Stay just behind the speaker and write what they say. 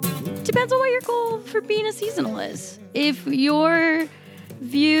depends on what your goal for being a seasonal is. If your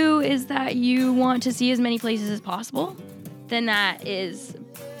view is that you want to see as many places as possible, then that is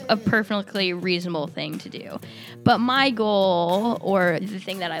a perfectly reasonable thing to do. But my goal, or the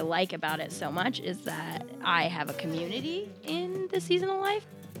thing that I like about it so much, is that I have a community in the seasonal life.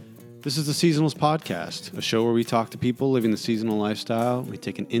 This is the Seasonals Podcast, a show where we talk to people living the seasonal lifestyle. We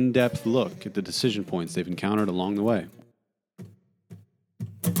take an in-depth look at the decision points they've encountered along the way.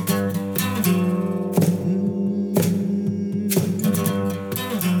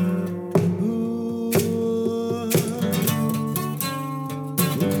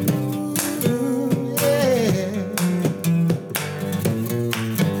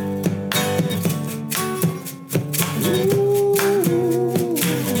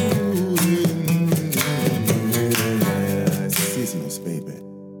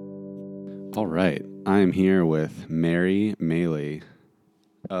 I am here with Mary Maley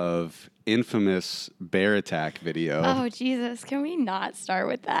of infamous bear attack video. Oh, Jesus. Can we not start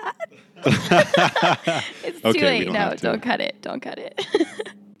with that? It's too Okay, late. No, don't cut it. Don't cut it.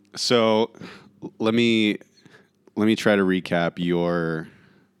 So let me try to recap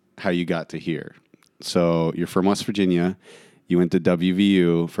how you got to here. So you're from West Virginia. You went to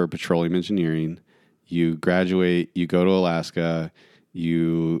WVU for petroleum engineering. You graduate. You go to Alaska.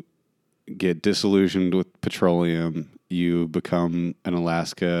 You get disillusioned with petroleum, you become an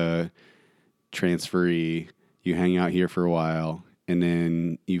Alaska transferee, you hang out here for a while, and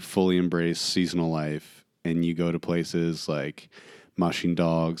then you fully embrace seasonal life, and you go to places like Mushing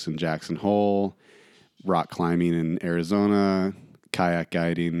Dogs in Jackson Hole, rock climbing in Arizona, kayak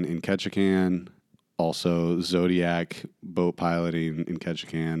guiding in Ketchikan, also Zodiac boat piloting in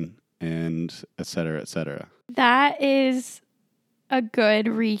Ketchikan, and et cetera, et cetera. That is a good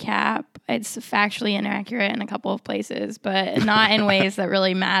recap. It's factually inaccurate in a couple of places, but not in ways that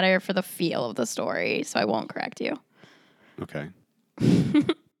really matter for the feel of the story, so I won't correct you. Okay.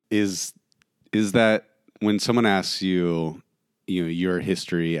 Is that when someone asks you, your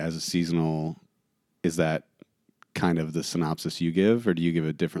history as a seasonal, is that kind of the synopsis you give, or do you give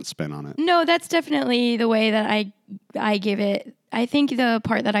a different spin on it? No, that's definitely the way that I give it. I think the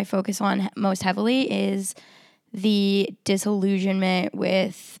part that I focus on most heavily is the disillusionment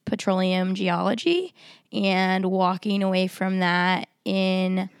with petroleum geology and walking away from that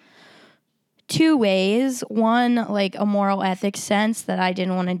in two ways. One, like a moral ethics sense that I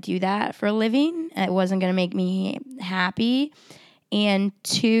didn't want to do that for a living. It wasn't going to make me happy. And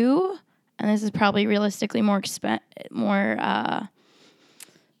two, and this is probably realistically more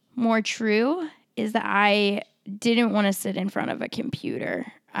true, is that I didn't want to sit in front of a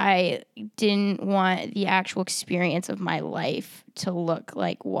computer. I didn't want the actual experience of my life to look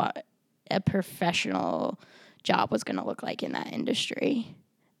like what a professional job was going to look like in that industry.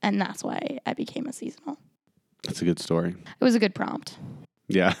 And that's why I became a seasonal. That's a good story. It was a good prompt.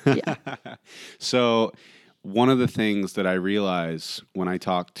 Yeah. Yeah. So one of the things that I realize when I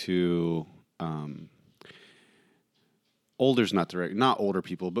talk to not older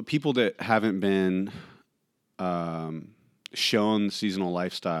people, but people that haven't been shown seasonal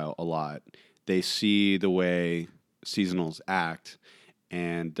lifestyle a lot, they see the way seasonals act,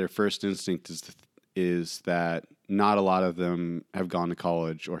 and their first instinct is that not a lot of them have gone to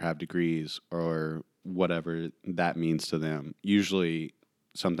college or have degrees or whatever that means to them, usually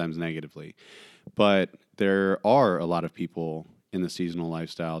sometimes negatively. But there are a lot of people in the seasonal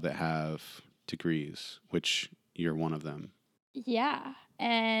lifestyle that have degrees, which you're one of them. Yeah,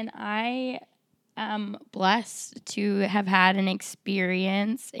 and I am blessed to have had an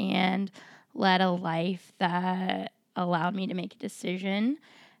experience and led a life that allowed me to make a decision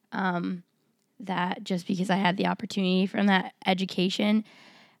that just because I had the opportunity from that education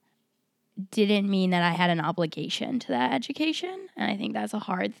didn't mean that I had an obligation to that education. And I think that's a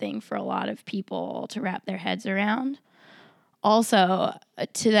hard thing for a lot of people to wrap their heads around. Also,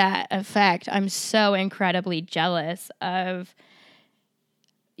 to that effect, I'm so incredibly jealous of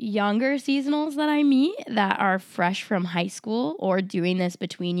younger seasonals that I meet that are fresh from high school or doing this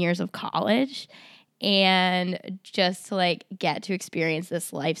between years of college, and just to get to experience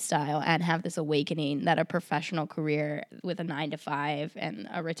this lifestyle and have this awakening that a professional career with a 9-to-5 and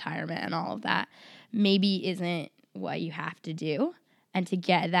a retirement and all of that maybe isn't what you have to do. And to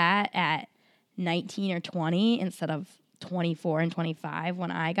get that at 19 or 20 instead of 24 and 25 when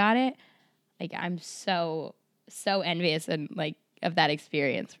I got it, I'm so envious and of that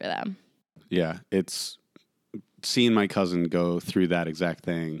experience for them. Yeah, it's seeing my cousin go through that exact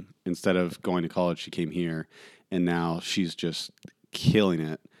thing. Instead of going to college, she came here, and now she's just killing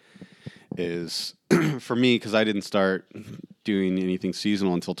it. Is for me, because I didn't start doing anything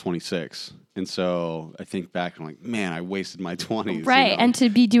seasonal until 26. And so I think back and I'm like, man, I wasted my 20s. Right. You know? And to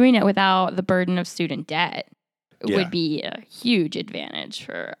be doing it without the burden of student debt Yeah. would be a huge advantage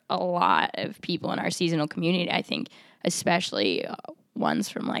for a lot of people in our seasonal community. I think especially ones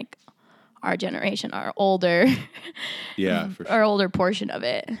from like our generation, our older, Yeah, for sure. our older portion of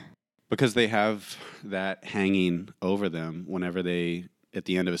it. Because they have that hanging over them whenever they, at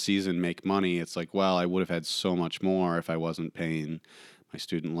the end of a season, make money. It's like, well, I would have had so much more if I wasn't paying my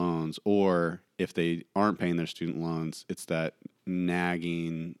student loans. Or if they aren't paying their student loans, it's that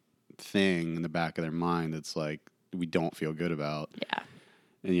nagging thing in the back of their mind that's like, we don't feel good about. Yeah.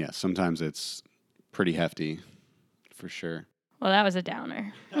 And yeah, sometimes it's pretty hefty, for sure. Well, that was a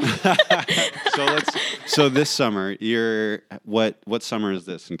downer. So this summer, what summer is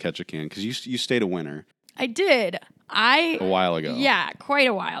this in Ketchikan? Because you stayed a winter. I did. A while ago. Yeah, quite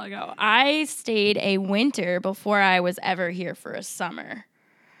a while ago. I stayed a winter before I was ever here for a summer.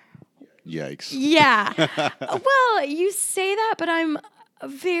 Yikes. Yeah. Well, you say that, but I'm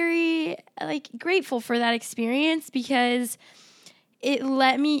very grateful for that experience because it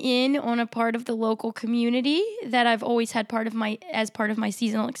let me in on a part of the local community that I've always had as part of my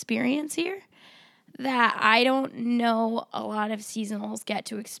seasonal experience here that I don't know a lot of seasonals get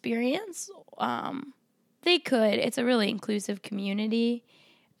to experience. They could. It's a really inclusive community.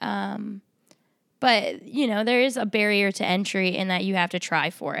 But, there is a barrier to entry in that you have to try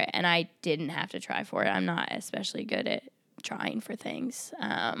for it. And I didn't have to try for it. I'm not especially good at trying for things.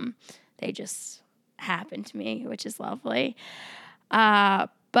 They just happened to me, which is lovely.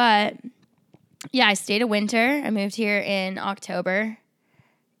 But, yeah, I stayed a winter. I moved here in October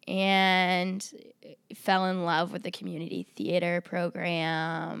and fell in love with the community theater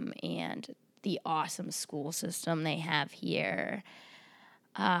program and the awesome school system they have here.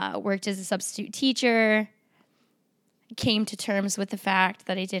 Worked as a substitute teacher, came to terms with the fact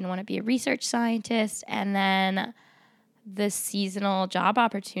that I didn't want to be a research scientist, and then the seasonal job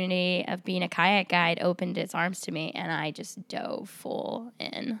opportunity of being a kayak guide opened its arms to me, and I just dove full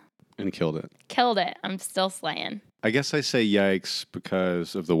in. And killed it. Killed it. I'm still slaying. I guess I say yikes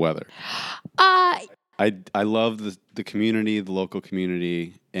because of the weather. I love the community, the local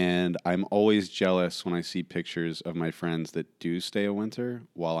community, and I'm always jealous when I see pictures of my friends that do stay a winter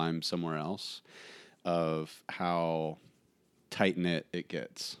while I'm somewhere else of how tight-knit it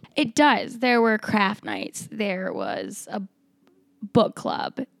gets. It does. There were craft nights. There was a book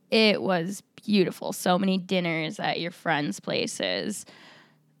club. It was beautiful. So many dinners at your friends' places.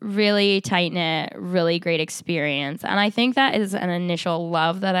 Really tight-knit, really great experience. And I think that is an initial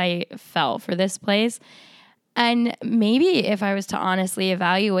love that I felt for this place. And maybe if I was to honestly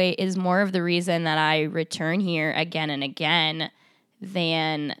evaluate, is more of the reason that I return here again and again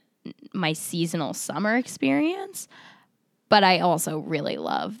than my seasonal summer experience. But I also really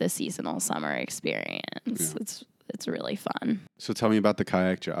love the seasonal summer experience. Yeah. It's really fun. So tell me about the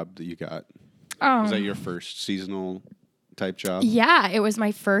kayak job that you got. Was that your first seasonal type job? Yeah, it was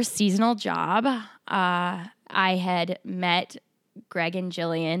my first seasonal job. I had met Greg and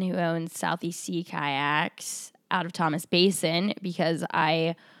Jillian, who owned Southeast Sea Kayaks out of Thomas Basin, because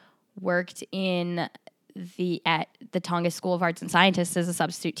I worked at the Tonga School of Arts and Sciences as a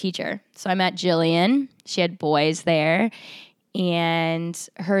substitute teacher. So I met Jillian. She had boys there and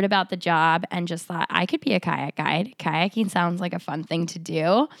heard about the job and just thought I could be a kayak guide. Kayaking sounds like a fun thing to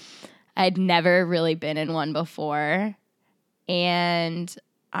do. I'd never really been in one before, and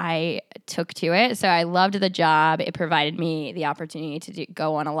I took to it. So I loved the job. It provided me the opportunity to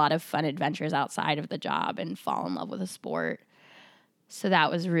go on a lot of fun adventures outside of the job and fall in love with the sport. So that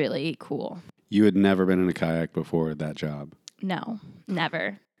was really cool. You had never been in a kayak before that job? No,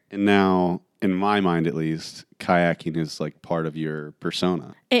 never. And now, in my mind at least, kayaking is like part of your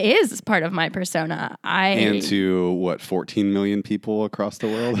persona. It is part of my persona. And to, 14 million people across the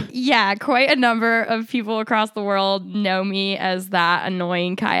world? Yeah, quite a number of people across the world know me as that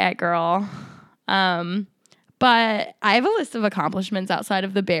annoying kayak girl. But I have a list of accomplishments outside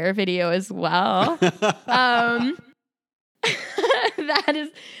of the bear video as well. That is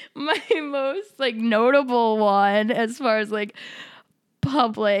my most notable one as far as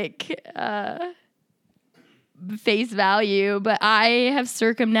public face value, but I have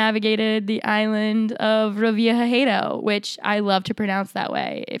circumnavigated the island of Revillagigedo, which I love to pronounce that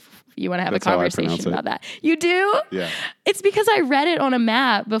way if you want to have a conversation about that. You do? Yeah. It's because I read it on a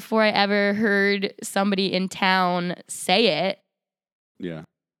map before I ever heard somebody in town say it. Yeah.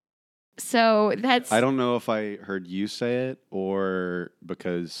 So that's... I don't know if I heard you say it or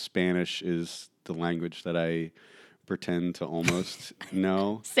because Spanish is the language that I pretend to almost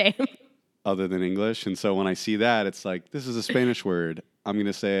know. Same. other than English. And so when I see that, it's like, this is a Spanish word. I'm going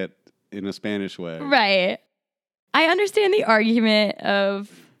to say it in a Spanish way. Right. I understand the argument of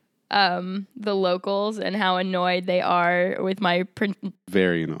the locals and how annoyed they are with my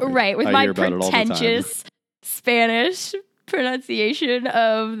Very annoyed. right, with I my hear about it all the time. pretentious Spanish pronunciation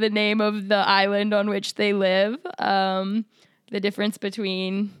of the name of the island on which they live. The difference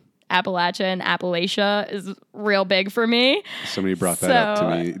between Appalachia and Appalachia is real big for me. Somebody brought that up to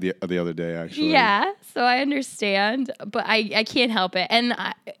me the other day, actually. Yeah, so I understand, but I can't help it. And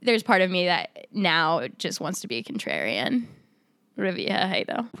there's part of me that now just wants to be a contrarian.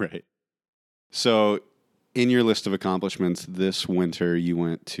 Revieja, Right. So in your list of accomplishments this winter, you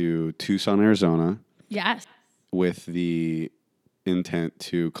went to Tucson, Arizona. Yes. With the intent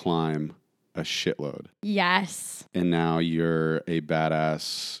to climb a shitload. Yes. And now you're a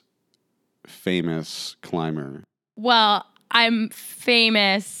badass, famous climber. Well, I'm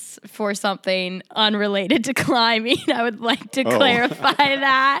famous for something unrelated to climbing. I would like to clarify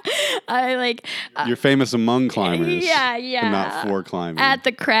that. You're famous among climbers. Yeah. But not for climbing. At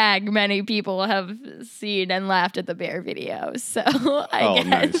the crag, many people have seen and laughed at the bear videos. So I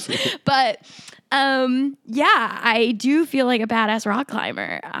guess. Nice. But yeah, I do feel like a badass rock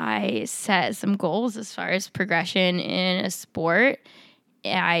climber. I set some goals as far as progression in a sport.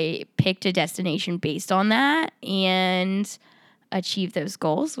 I picked a destination based on that and achieved those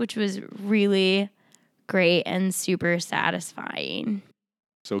goals, which was really great and super satisfying.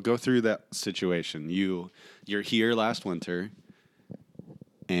 So go through that situation. You're here last winter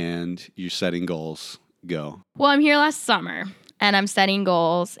and you're setting goals. Go. Well, I'm here last summer and I'm setting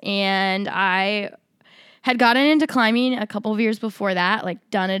goals, and I had gotten into climbing a couple of years before that,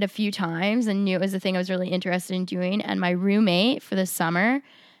 like done it a few times and knew it was a thing I was really interested in doing. And my roommate for the summer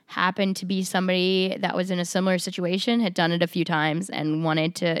happened to be somebody that was in a similar situation, had done it a few times and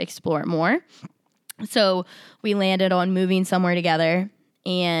wanted to explore it more. So we landed on moving somewhere together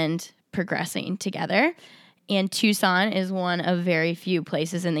and progressing together. And Tucson is one of very few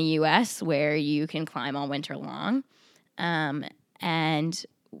places in the U.S. where you can climb all winter long. And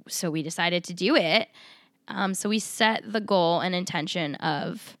so we decided to do it. So we set the goal and intention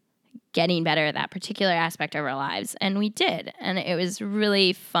of getting better at that particular aspect of our lives, and we did. And it was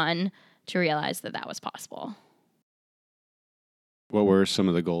really fun to realize that that was possible. What were some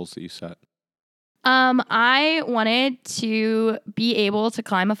of the goals that you set? I wanted to be able to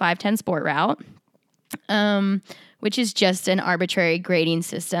climb a 510 sport route, which is just an arbitrary grading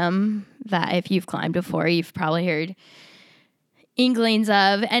system that if you've climbed before, you've probably heard inklings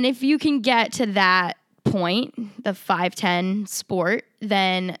of. And if you can get to that point, the 510 sport,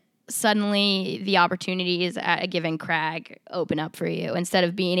 then suddenly the opportunities at a given crag open up for you instead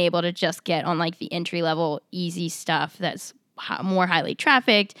of being able to just get on like the entry level easy stuff that's more highly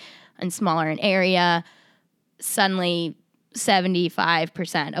trafficked and smaller in area. Suddenly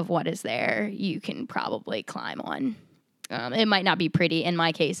 75% of what is there you can probably climb on. It might not be pretty. In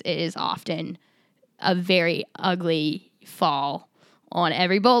my case, it is often a very ugly fall on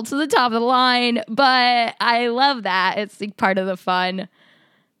every bolt to the top of the line, but I love that. It's like part of the fun.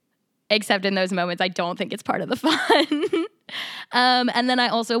 Except in those moments, I don't think it's part of the fun. And then I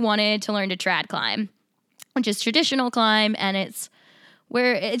also wanted to learn to trad climb, which is traditional climb, and it's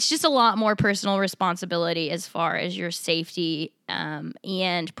where it's just a lot more personal responsibility as far as your safety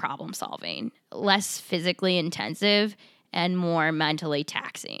and problem solving. Less physically intensive and more mentally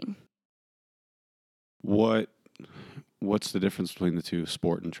taxing. What's the difference between the two,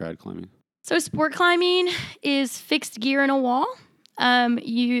 sport and trad climbing? So sport climbing is fixed gear in a wall.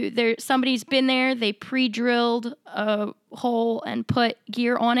 Somebody's been there, they pre-drilled a hole and put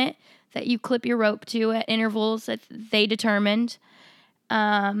gear on it that you clip your rope to at intervals that they determined.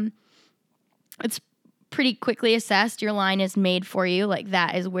 It's pretty quickly assessed. Your line is made for you. Like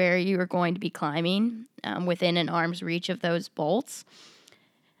that is where you are going to be climbing within an arm's reach of those bolts.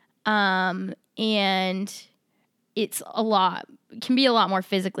 And it's can be a lot more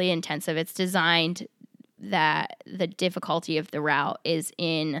physically intensive. It's designed that the difficulty of the route is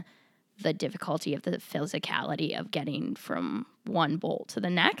in the difficulty of the physicality of getting from one bolt to the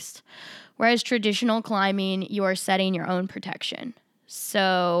next. Whereas traditional climbing, you are setting your own protection.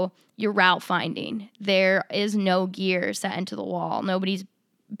 So you're route finding. There is no gear set into the wall.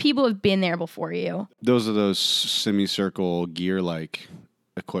 People have been there before you. Those are those semicircle gear-like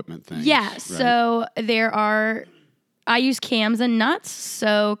equipment things. Yeah, right? So I use cams and nuts.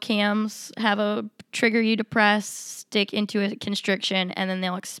 So cams have a trigger you to press, stick into a constriction, and then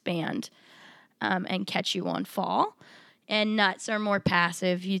they'll expand and catch you on fall. and nuts are more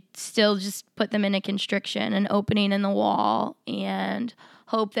passive. You still just put them in a constriction, an opening in the wall, and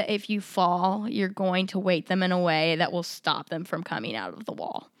hope that if you fall, you're going to weight them in a way that will stop them from coming out of the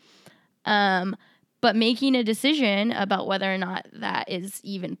wall. But making a decision about whether or not that is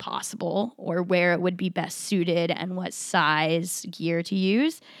even possible or where it would be best suited and what size gear to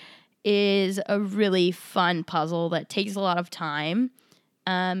use is a really fun puzzle that takes a lot of time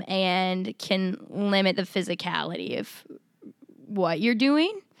and can limit the physicality of what you're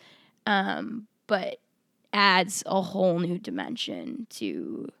doing, but adds a whole new dimension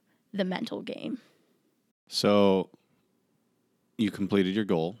to the mental game. So you completed your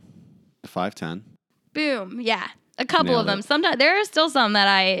goal, the 5'10". Boom. Yeah. A couple Nailed of them. it. Sometimes there are still some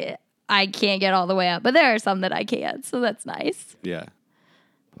that I can't get all the way up, but there are some that I can. So that's nice. Yeah.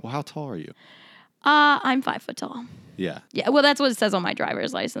 Well, how tall are you? I'm 5 foot tall. Yeah. Yeah. Well, that's what it says on my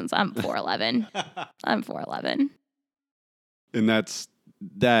driver's license. I'm 4'11". I'm 4'11". And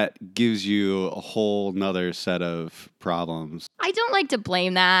that gives you a whole nother set of problems. I don't like to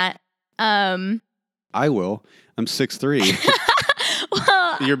blame that. I will. I'm 6'3".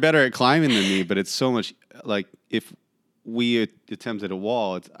 Well, You're better at climbing than me, but it's so much like if we attempted a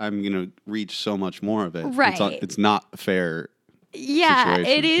wall, I'm going to reach so much more of it. Right. It's not fair. yeah,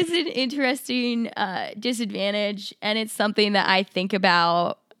 Situation. it is an interesting disadvantage, and it's something that I think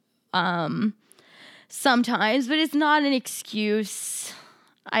about sometimes, but it's not an excuse.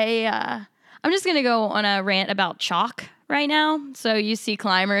 I'm just gonna go on a rant about chalk right now. So you see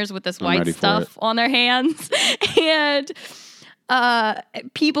climbers with this I'm white ready for stuff on their hands, and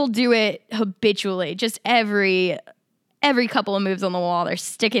people do it habitually. Just every couple of moves on the wall, they're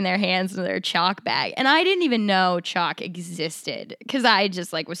sticking their hands into their chalk bag. And I didn't even know chalk existed because I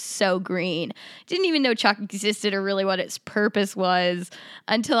just was so green. Didn't even know chalk existed or really what its purpose was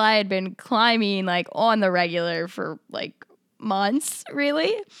until I had been climbing on the regular for months,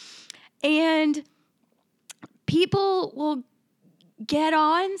 really. And people will get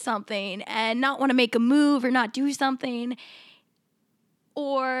on something and not want to make a move or not do something.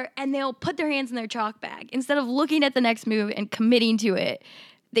 And they'll put their hands in their chalk bag. Instead of looking at the next move and committing to it,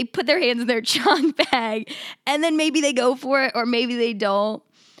 they put their hands in their chalk bag, and then maybe they go for it, or maybe they don't.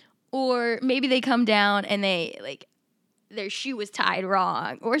 Or maybe they come down and they, their shoe was tied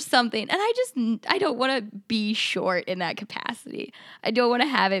wrong or something. And I don't want to be short in that capacity. I don't want to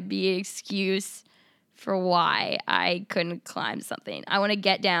have it be an excuse for why I couldn't climb something. I want to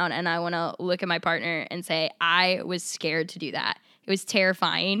get down and I want to look at my partner and say, I was scared to do that. It was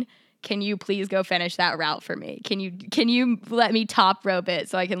terrifying. Can you please go finish that route for me? Can you let me top rope it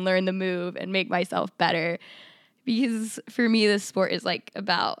so I can learn the move and make myself better? Because for me, this sport is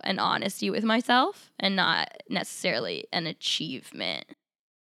about an honesty with myself and not necessarily an achievement.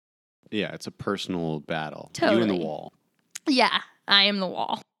 Yeah, it's a personal battle. Totally. You and the wall. Yeah, I am the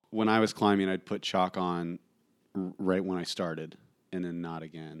wall. When I was climbing, I'd put chalk on right when I started and then not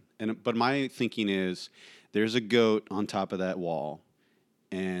again. But my thinking is there's a goat on top of that wall,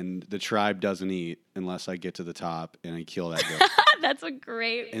 and the tribe doesn't eat unless I get to the top and I kill that goat. That's a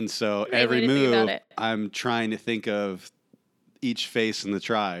great. And so great every way to think about move, it. I'm trying to think of each face in the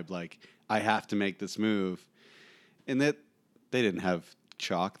tribe. I have to make this move. And that they didn't have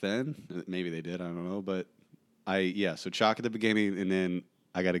chalk then. Maybe they did. I don't know. But so chalk at the beginning, and then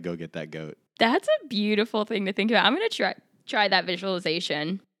I got to go get that goat. That's a beautiful thing to think about. I'm going to try that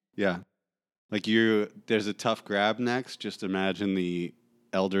visualization. Yeah. There's a tough grab next. Just imagine the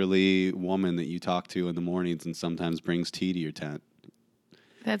elderly woman that you talk to in the mornings and sometimes brings tea to your tent.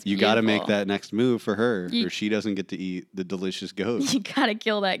 That's You got to make that next move for her, or she doesn't get to eat the delicious goat. You got to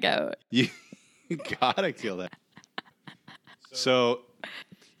kill that goat. You got to kill that. So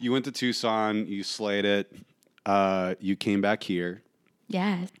you went to Tucson, you slayed it, you came back here.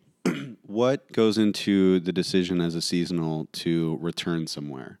 Yes. What goes into the decision as a seasonal to return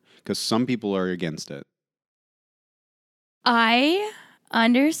somewhere? Because some people are against it. I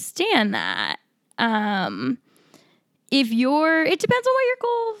understand that. It depends on what your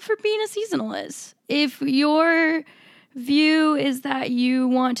goal for being a seasonal is. If your view is that you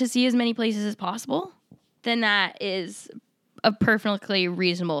want to see as many places as possible, then that is a perfectly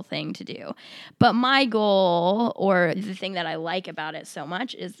reasonable thing to do. But my goal, or the thing that I like about it so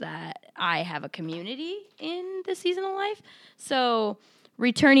much, is that I have a community in the seasonal life. So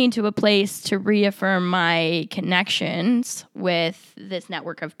returning to a place to reaffirm my connections with this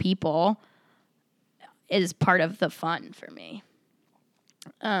network of people is part of the fun for me.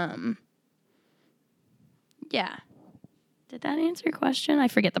 Yeah. Did that answer your question? I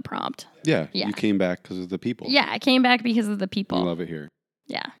forget the prompt. Yeah. You came back because of the people. Yeah, I came back because of the people. I love it here.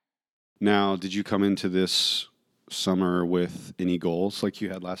 Yeah. Now, did you come into this summer with any goals like you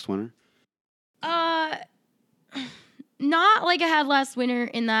had last winter? Not like I had last winter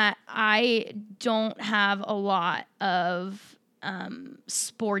in that I don't have a lot of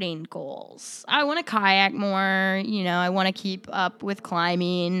sporting goals. I want to kayak more, I want to keep up with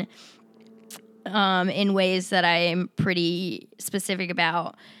climbing in ways that I am pretty specific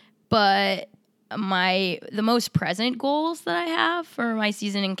about. But the most present goals that I have for my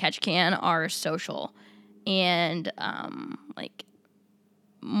season in Ketchikan are social and like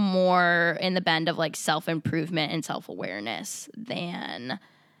more in the bend of like self-improvement and self-awareness than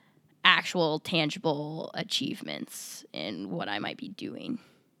actual tangible achievements in what I might be doing.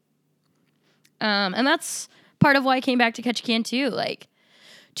 And that's part of why I came back to Ketchikan too. Like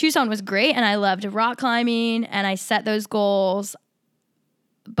Tucson was great and I loved rock climbing and I set those goals,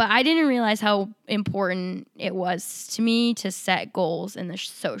 but I didn't realize how important it was to me to set goals in the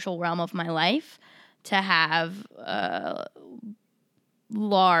social realm of my life, to have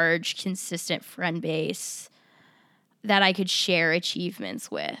large, consistent friend base that I could share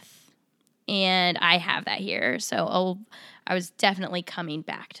achievements with. And I have that here. So I was definitely coming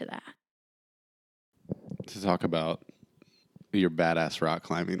back to that. To talk about your badass rock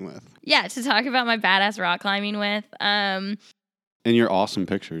climbing with. Yeah, to talk about my badass rock climbing with. And your awesome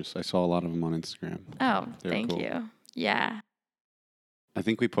pictures. I saw a lot of them on Instagram. Oh, thank you. Yeah. I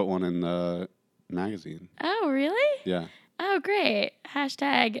think we put one in the magazine. Oh, really? Yeah. Oh, great.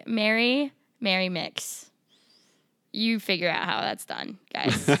 Hashtag Mary Mix. You figure out how that's done,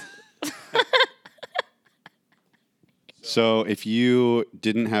 guys. So if you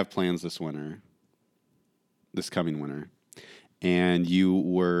didn't have plans this coming winter, and you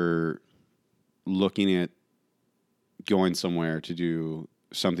were looking at going somewhere to do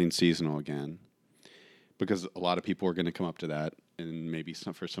something seasonal again, because a lot of people are going to come up to that, and maybe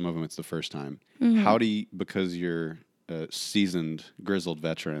for some of them it's the first time. Mm-hmm. How do you, because you're a seasoned, grizzled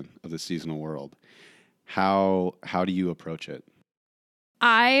veteran of the seasonal world, how do you approach it?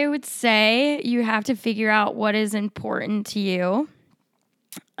 I would say you have to figure out what is important to you,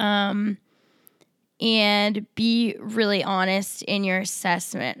 and be really honest in your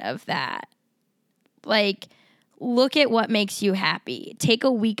assessment of that. Like, look at what makes you happy. Take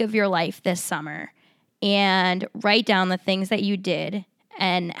a week of your life this summer and write down the things that you did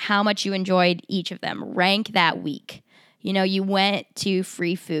and how much you enjoyed each of them. Rank that week. You went to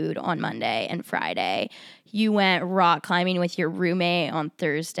free food on Monday and Friday. You went rock climbing with your roommate on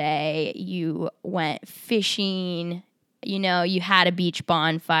Thursday. You went fishing. You had a beach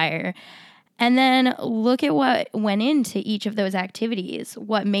bonfire. And then look at what went into each of those activities.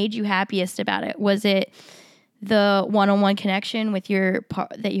 What made you happiest about it? Was it the one-on-one connection with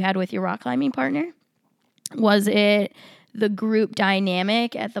that you had with your rock climbing partner? Was it the group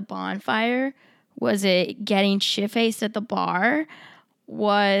dynamic at the bonfire? Was it getting shit-faced at the bar?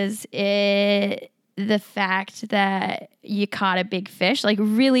 Was it the fact that you caught a big fish? Like,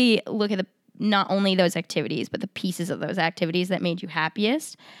 really look at not only those activities, but the pieces of those activities that made you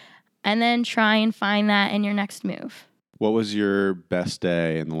happiest. And then try and find that in your next move. What was your best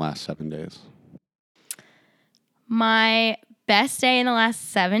day in the last 7 days? My best day in the last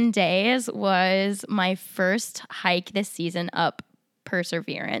 7 days was my first hike this season up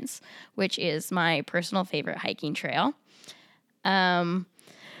Perseverance, which is my personal favorite hiking trail.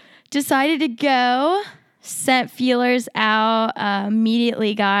 Decided to go, sent feelers out,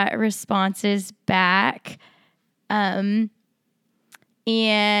 immediately got responses back. And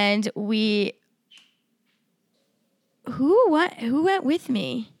who went with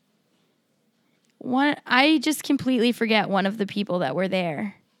me? I just completely forget one of the people that were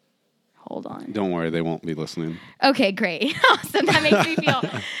there. Hold on. Don't worry, they won't be listening. Okay, great. Awesome. That makes me feel.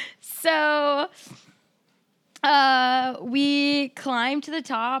 So, we climbed to the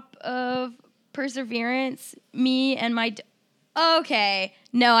top of Perseverance, me and my Okay.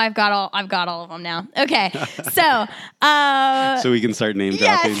 No, I've got all of them now. Okay. So, so we can start name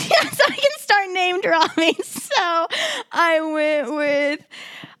dropping. Yes, I can start name dropping. So, I went with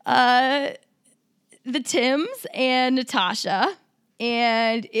the Tims and Natasha,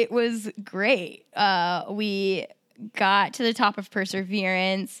 and it was great. We got to the top of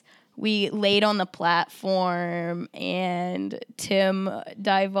Perseverance. We laid on the platform, and Tim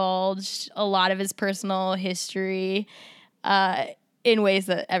divulged a lot of his personal history in ways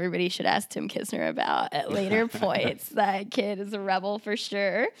that everybody should ask Tim Kisner about at later points. That kid is a rebel for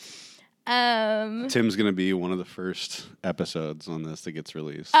sure. Tim's going to be one of the first episodes on this that gets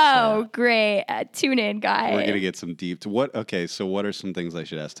released. Oh, so. Great. Tune in, guys. We're going to get some deep... So what are some things I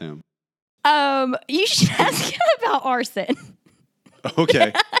should ask Tim? You should ask him about arson.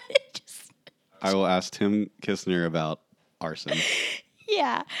 Okay. I will ask Tim Kistner about arson.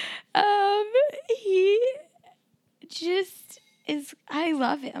 Yeah. He just is, I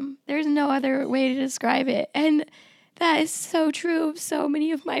love him. There's no other way to describe it. And that is so true of so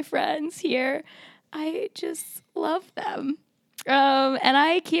many of my friends here. I just love them. And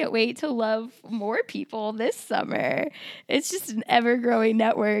I can't wait to love more people this summer. It's just an ever-growing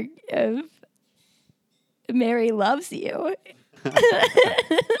network of Mary loves you.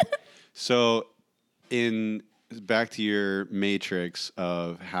 So, back to your matrix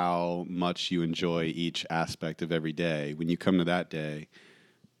of how much you enjoy each aspect of every day. When you come to that day,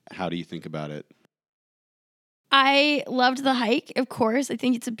 how do you think about it? I loved the hike, of course. I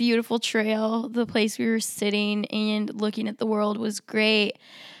think it's a beautiful trail. The place we were sitting and looking at the world was great.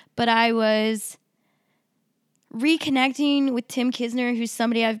 But I was reconnecting with Tim Kisner, who's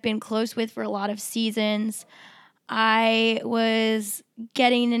somebody I've been close with for a lot of seasons. I was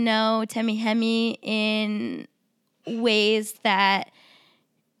getting to know Temi Hemi in ways that,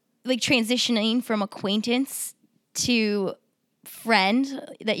 like, transitioning from acquaintance to friend,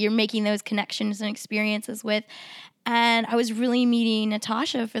 that you're making those connections and experiences with. And I was really meeting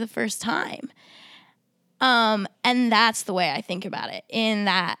Natasha for the first time. And that's the way I think about it, in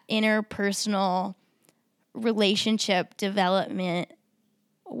that interpersonal relationship development.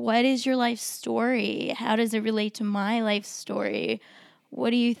 What is your life story? How does it relate to my life story? What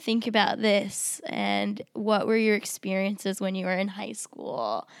do you think about this? And what were your experiences when you were in high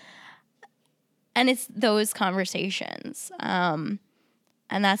school? And it's those conversations. And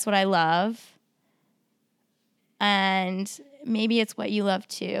that's what I love. And maybe it's what you love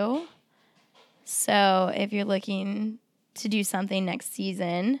too. So if you're looking to do something next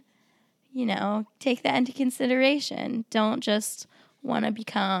season, take that into consideration. Don't just want to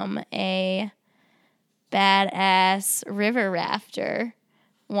become a badass river rafter.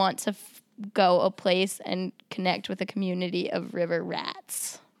 Want to go a place and connect with a community of river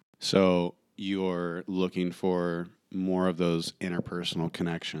rats. So you're looking for more of those interpersonal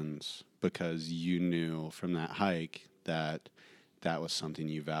connections because you knew from that hike that that was something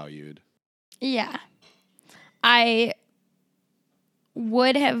you valued. Yeah. I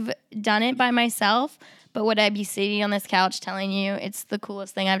would have done it by myself, but would I be sitting on this couch telling you it's the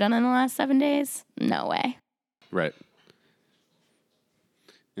coolest thing I've done in the last 7 days? No way. Right.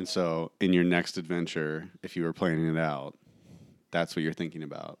 And so in your next adventure, if you were planning it out, that's what you're thinking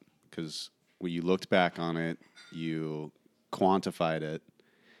about. Because when you looked back on it, you quantified it,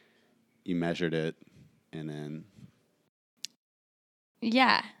 you measured it, and then...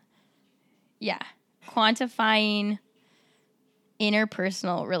 Yeah. Quantifying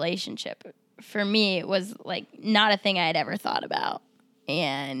interpersonal relationship for me, it was like not a thing I had ever thought about,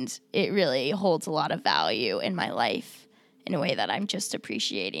 and it really holds a lot of value in my life in a way that I'm just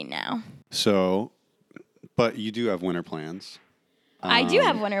appreciating now. So, but you do have winter plans. I do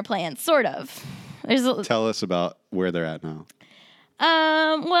have winter plans, sort of. Tell us about where they're at now.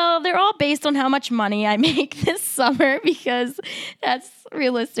 Well, they're all based on how much money I make this summer, because that's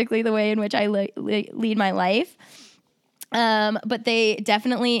realistically the way in which I lead my life. But they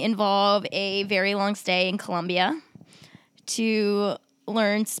definitely involve a very long stay in Colombia to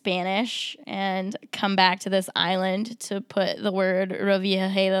learn Spanish and come back to this island to put the word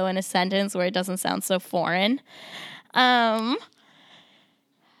reviejalo in a sentence where it doesn't sound so foreign. And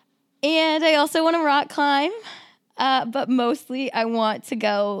I also want to rock climb, but mostly I want to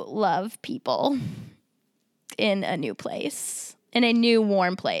go love people in a new place, in a new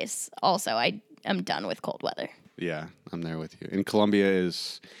warm place. Also, I am done with cold weather. Yeah, I'm there with you. And Colombia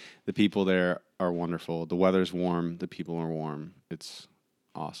the people there are wonderful. The weather's warm. The people are warm. It's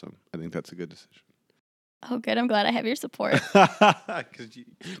awesome. I think that's a good decision. Oh, good. I'm glad I have your support. Because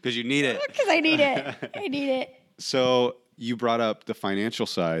you need it. Because I need it. I need it. So you brought up the financial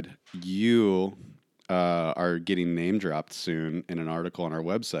side. You are getting name dropped soon in an article on our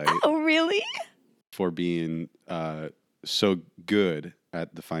website. Oh, really? For being so good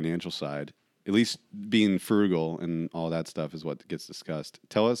at the financial side. At least being frugal and all that stuff is what gets discussed.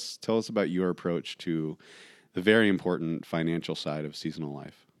 Tell us about your approach to the very important financial side of seasonal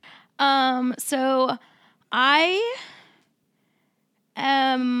life. So I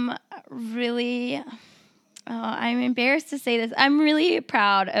am really, I'm embarrassed to say this. I'm really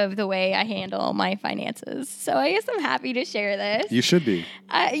proud of the way I handle my finances. So I guess I'm happy to share this. You should be.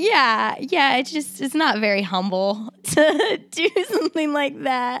 Yeah. It's not very humble to do something like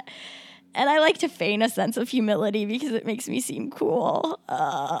that. And I like to feign a sense of humility because it makes me seem cool.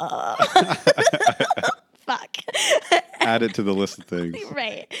 Fuck. Add it to the list of things.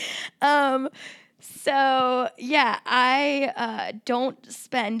 Right. So, yeah, I don't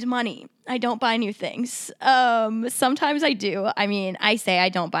spend money. I don't buy new things. Sometimes I do. I mean, I say I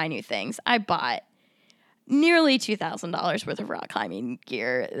don't buy new things. I bought nearly $2,000 worth of rock climbing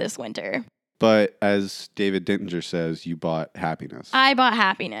gear this winter. But as David Dintinger says, you bought happiness. I bought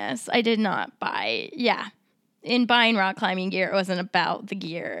happiness. I did not buy, in buying rock climbing gear, it wasn't about the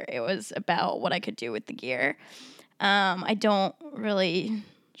gear. It was about what I could do with the gear. I don't really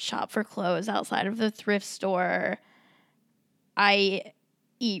shop for clothes outside of the thrift store. I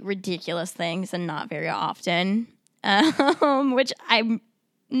eat ridiculous things and not very often, which I'm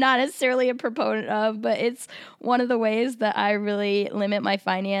not necessarily a proponent of, but it's one of the ways that I really limit my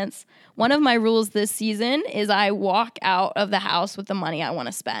finance. One of my rules this season is I walk out of the house with the money I want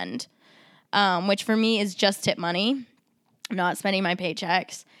to spend, which for me is just tip money. I'm not spending my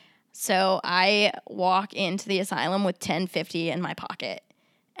paychecks. So I walk into the asylum with $10.50 in my pocket.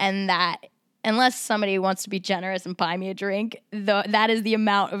 And that, unless somebody wants to be generous and buy me a drink, that is the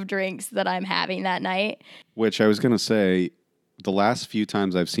amount of drinks that I'm having that night. Which I was going to say, the last few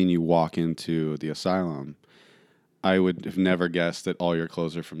times I've seen you walk into the asylum, I would have never guessed that all your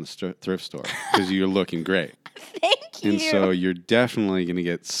clothes are from the thrift store because you're looking great. Thank you. And so you're definitely going to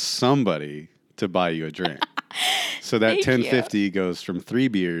get somebody to buy you a drink. So that $10.50 goes from 3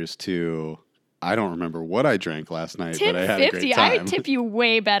 beers to, I don't remember what I drank last night, but I had a great time. I would tip you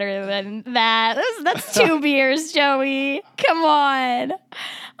way better than that. That's 2 beers, Joey. Come on.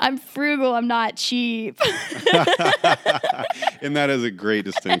 I'm frugal. I'm not cheap. And that is a great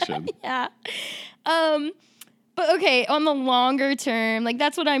distinction. Yeah. But okay, on the longer term, like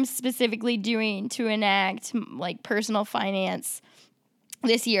that's what I'm specifically doing to enact like personal finance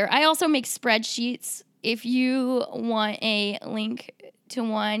this year. I also make spreadsheets. If you want a link to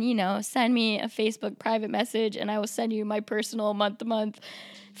one, send me a Facebook private message and I will send you my personal month-to-month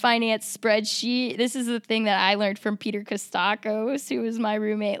finance spreadsheet. This is the thing that I learned from Peter Kostakos, who was my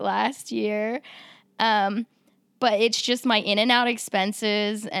roommate last year. But it's just my in and out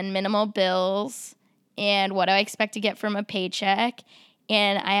expenses and minimal bills and what I expect to get from a paycheck.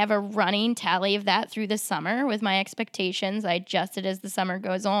 And I have a running tally of that through the summer with my expectations. I adjust it as the summer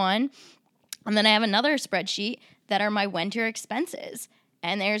goes on. And then I have another spreadsheet that are my winter expenses.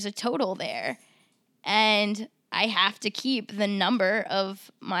 And there's a total there. And I have to keep the number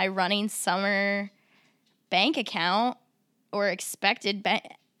of my running summer bank account or expected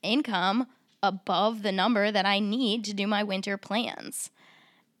income above the number that I need to do my winter plans.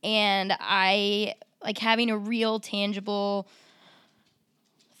 And I like having a real tangible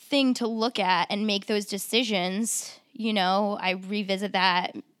thing to look at and make those decisions. I revisit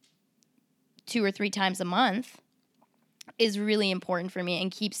that 2 or 3 times a month is really important for me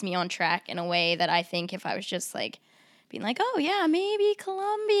and keeps me on track in a way that I think if I was just like being like, oh yeah, maybe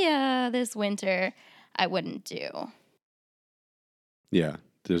Colombia this winter, I wouldn't do. Yeah,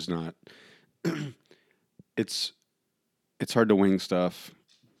 there's not. It's hard to wing stuff,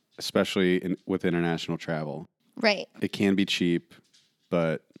 especially with international travel. Right. It can be cheap,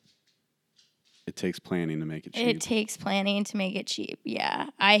 but it takes planning to make it cheap. It takes planning to make it cheap. Yeah.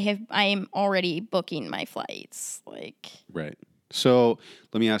 I am already booking my flights. Right. So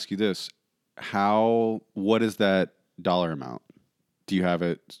let me ask you this. What is that dollar amount? Do you have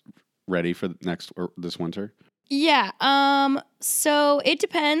it ready for this winter? Yeah. So it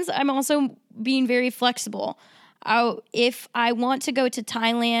depends. I'm also being very flexible. If I want to go to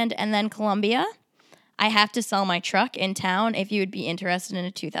Thailand and then Colombia, I have to sell my truck in town. If you would be interested in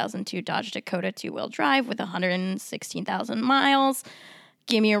a 2002 Dodge Dakota 2-wheel drive with 116,000 miles,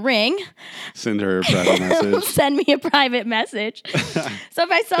 give me a ring. Send her a private message. Send me a private message. So if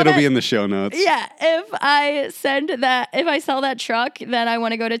I sell It'll be in the show notes. Yeah. If I sell that truck, then I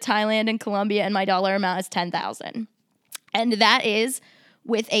want to go to Thailand and Colombia and my dollar amount is $10,000. And that is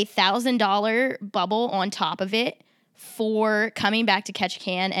with a $1,000 bubble on top of it for coming back to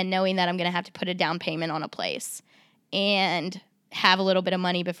Ketchikan and knowing that I'm going to have to put a down payment on a place and have a little bit of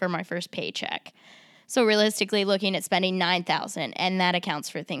money before my first paycheck. So realistically looking at spending $9,000, and that accounts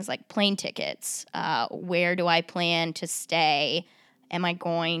for things like plane tickets. Where do I plan to stay? Am I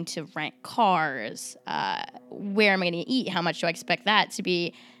going to rent cars? Where am I going to eat? How much do I expect that to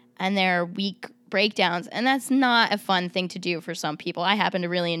be? And there are week breakdowns, and that's not a fun thing to do for some people. I happen to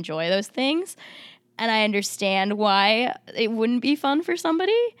really enjoy those things, and I understand why it wouldn't be fun for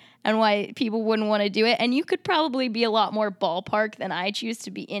somebody and why people wouldn't want to do it. And you could probably be a lot more ballpark than I choose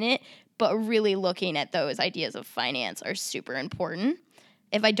to be in it, but really looking at those ideas of finance are super important.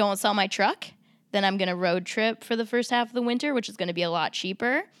 If I don't sell my truck, then I'm going to road trip for the first half of the winter, which is going to be a lot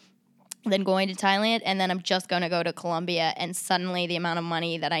cheaper. than going to Thailand, and then I'm just going to go to Colombia, and suddenly the amount of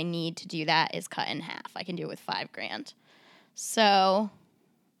money that I need to do that is cut in half. I can do it with $5,000. So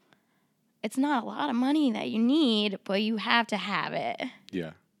it's not a lot of money that you need, but you have to have it.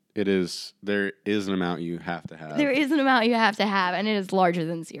 Yeah. It is. There is an amount you have to have. There is an amount you have to have, and it is larger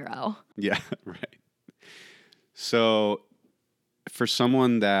than zero. Yeah, right. So for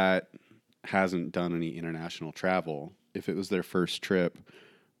someone that hasn't done any international travel, if it was their first trip,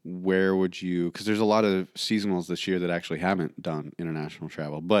 where would you, because there's a lot of seasonals this year that actually haven't done international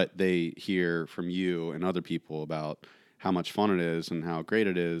travel, but they hear from you and other people about how much fun it is and how great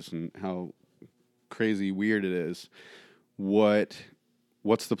it is and how crazy weird it is.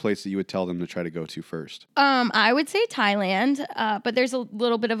 What's the place that you would tell them to try to go to first? I would say Thailand, but there's a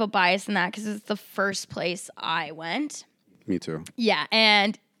little bit of a bias in that because it's the first place I went. Me too. Yeah,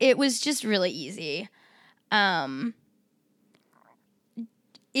 and it was just really easy.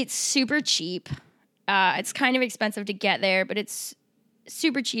 It's super cheap. It's kind of expensive to get there, but it's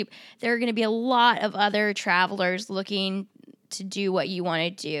super cheap. There are going to be a lot of other travelers looking to do what you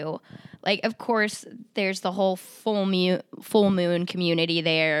want to do. Like, of course, there's the whole full moon community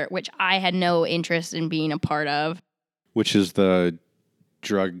there, which I had no interest in being a part of. Which is the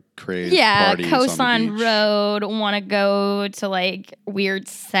drug crazed parties Coast on the beach. Road, want to go to, like, weird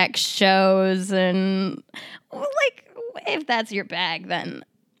sex shows, and, like, if that's your bag, then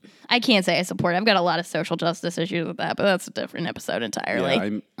I can't say I support it. I've got a lot of social justice issues with that, but that's a different episode entirely.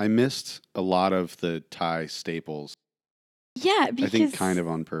 Yeah, I missed a lot of the Thai staples. Yeah, because I think kind of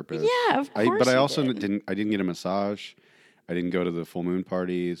on purpose. Yeah, of course. But I also didn't get a massage. I didn't go to the full moon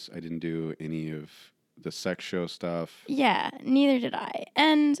parties. I didn't do any of the sex show stuff. Yeah, neither did I.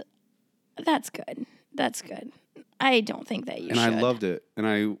 And that's good. That's good. I don't think that you should. And I loved it. And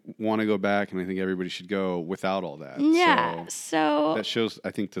I want to go back, and I think everybody should go without all that. Yeah, so that shows,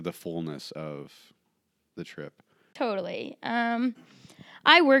 I think, to the fullness of the trip. Totally.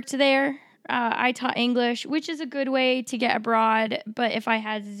 I worked there. I taught English, which is a good way to get abroad. But if I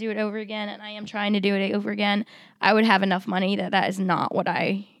had to do it over again, and I am trying to do it over again, I would have enough money that is not what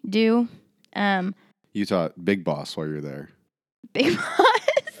I do. You taught Big Boss while you were there. Big Boss?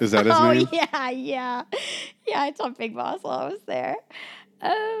 Is that his name? Yeah. Yeah, I taught Big Boss while I was there.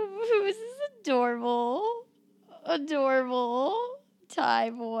 Who was this adorable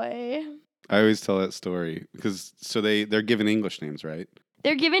Thai boy? I always tell that story because they're given English names, right?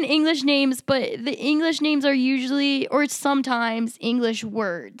 They're given English names, but the English names are usually or sometimes English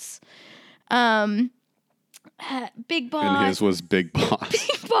words. Big Boss. And his was Big Boss.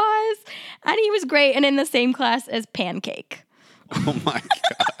 Big Boss. And he was great and in the same class as Pancake. Oh my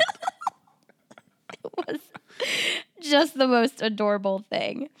God. It was just the most adorable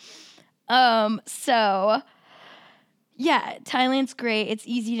thing. So yeah, Thailand's great. It's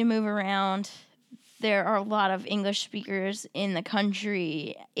easy to move around. There are a lot of English speakers in the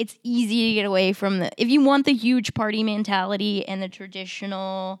country. It's easy to get away from if you want the huge party mentality and the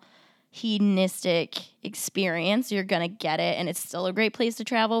traditional hedonistic experience, you're going to get it, and it's still a great place to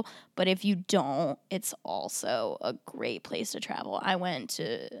travel. But if you don't, it's also a great place to travel. I went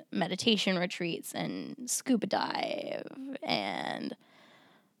to meditation retreats and scuba dive and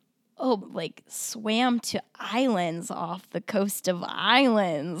swam to islands off the coast of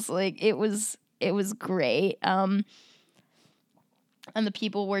islands. Like, it was great. And the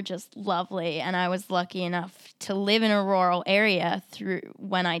people were just lovely. And I was lucky enough to live in a rural area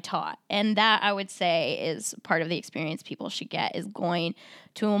when I taught. And that, I would say, is part of the experience people should get, is going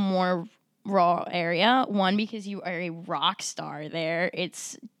to a more rural area. One, because you are a rock star there.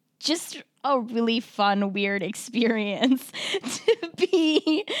 It's just a really fun, weird experience to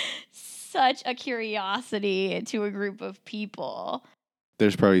be such a curiosity to a group of people.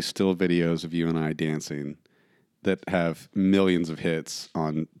 There's probably still videos of you and I dancing that have millions of hits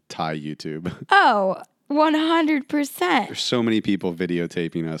on Thai YouTube. Oh, 100%. There's so many people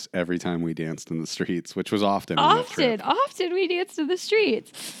videotaping us every time we danced in the streets, which was often on that trip. Often we danced in the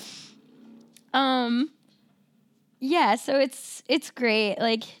streets. Yeah, so it's great.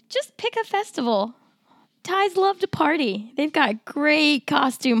 Like, just pick a festival. Thais love to party. They've got great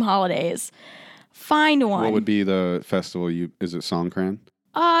costume holidays. Find one. What would be the festival is it Songkran?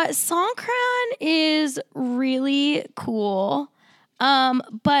 Songkran is really cool.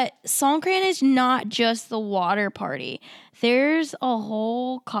 But Songkran is not just the water party. There's a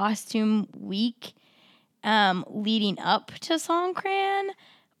whole costume week leading up to Songkran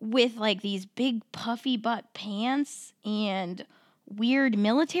with like these big puffy butt pants and weird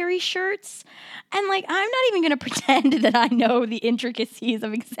military shirts. And like, I'm not even going to pretend that I know the intricacies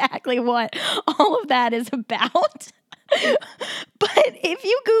of exactly what all of that is about. But if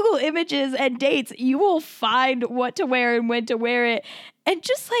you Google images and dates, you will find what to wear and when to wear it, and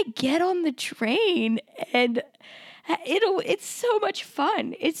just like get on the train, and it's so much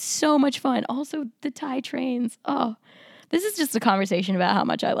fun. It's so much fun. Also, the Thai trains. Oh, this is just a conversation about how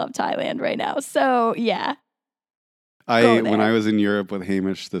much I love Thailand right now. So yeah. When I was in Europe with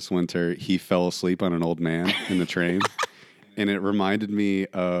Hamish this winter, he fell asleep on an old man in the train, and it reminded me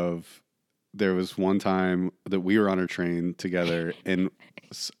of. There was one time that we were on a train together, and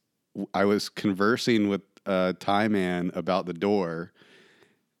I was conversing with a Thai man about the door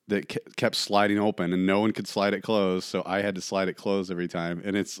that kept sliding open, and no one could slide it closed, so I had to slide it closed every time.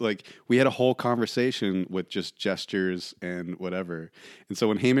 And it's like we had a whole conversation with just gestures and whatever. And so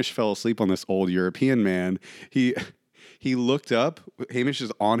when Hamish fell asleep on this old European man, he looked up. Hamish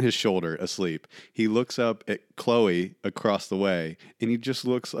is on his shoulder asleep. He looks up at Chloe across the way, and he just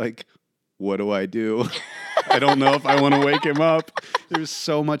looks like, what do I do? I don't know if I want to wake him up. There's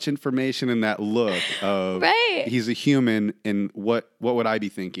so much information in that look of he's a human, and what would I be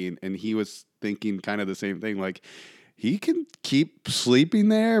thinking? And he was thinking kind of the same thing. Like, he can keep sleeping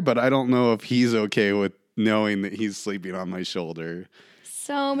there, but I don't know if he's okay with knowing that he's sleeping on my shoulder.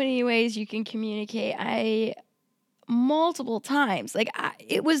 So many ways you can communicate. Multiple times.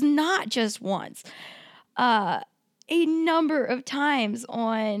 It was not just once. A number of times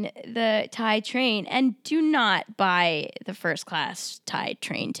on the Thai train, and do not buy the first class Thai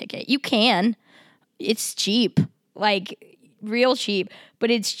train ticket. You can. It's cheap, like real cheap, but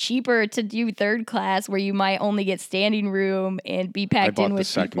it's cheaper to do third class where you might only get standing room and be packed in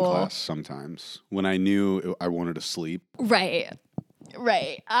with people. I bought the second class sometimes when I knew I wanted to sleep. Right.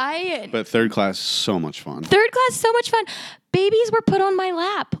 But third class is so much fun. Babies were put on my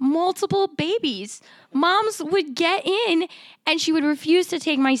lap. Multiple babies. Moms would get in, and she would refuse to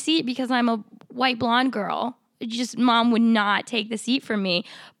take my seat because I'm a white blonde girl. Mom would not take the seat from me.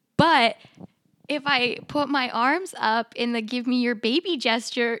 But if I put my arms up in the give me your baby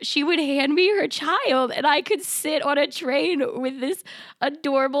gesture, she would hand me her child, and I could sit on a train with this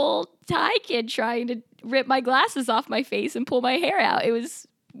adorable Thai kid trying to rip my glasses off my face and pull my hair out. It was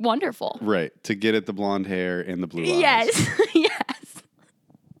wonderful. Right. To get at the blonde hair and the blue eyes. Yes. Yes.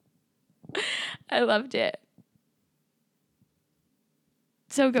 I loved it.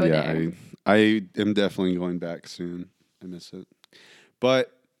 So go there. I am definitely going back soon. I miss it.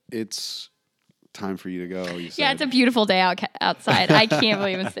 But it's time for you to go. Yeah, it's a beautiful day outside. I can't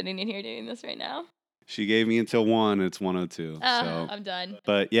believe I'm sitting in here doing this right now. She gave me until 1. It's 1:02. So I'm done.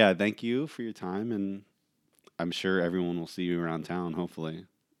 But yeah, thank you for your time, and I'm sure everyone will see you around town, hopefully.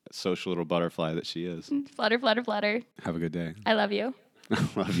 Social little butterfly that she is. Flutter, flutter, flutter. Have a good day. I love you. I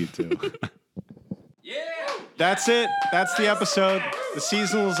love you too. Yeah! That's it. That's the episode. The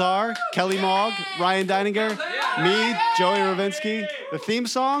Seasonals are Kelly Mogg, Ryan Deininger, me, Joey Ravinsky. The theme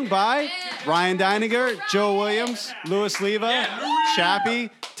song by Ryan Deininger, Joe Williams, Louis Leva, Chappie,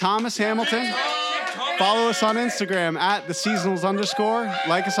 Thomas Hamilton. Follow us on Instagram at @theseasonals_.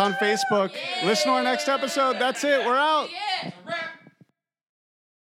 Like us on Facebook. Listen to our next episode. That's it. We're out.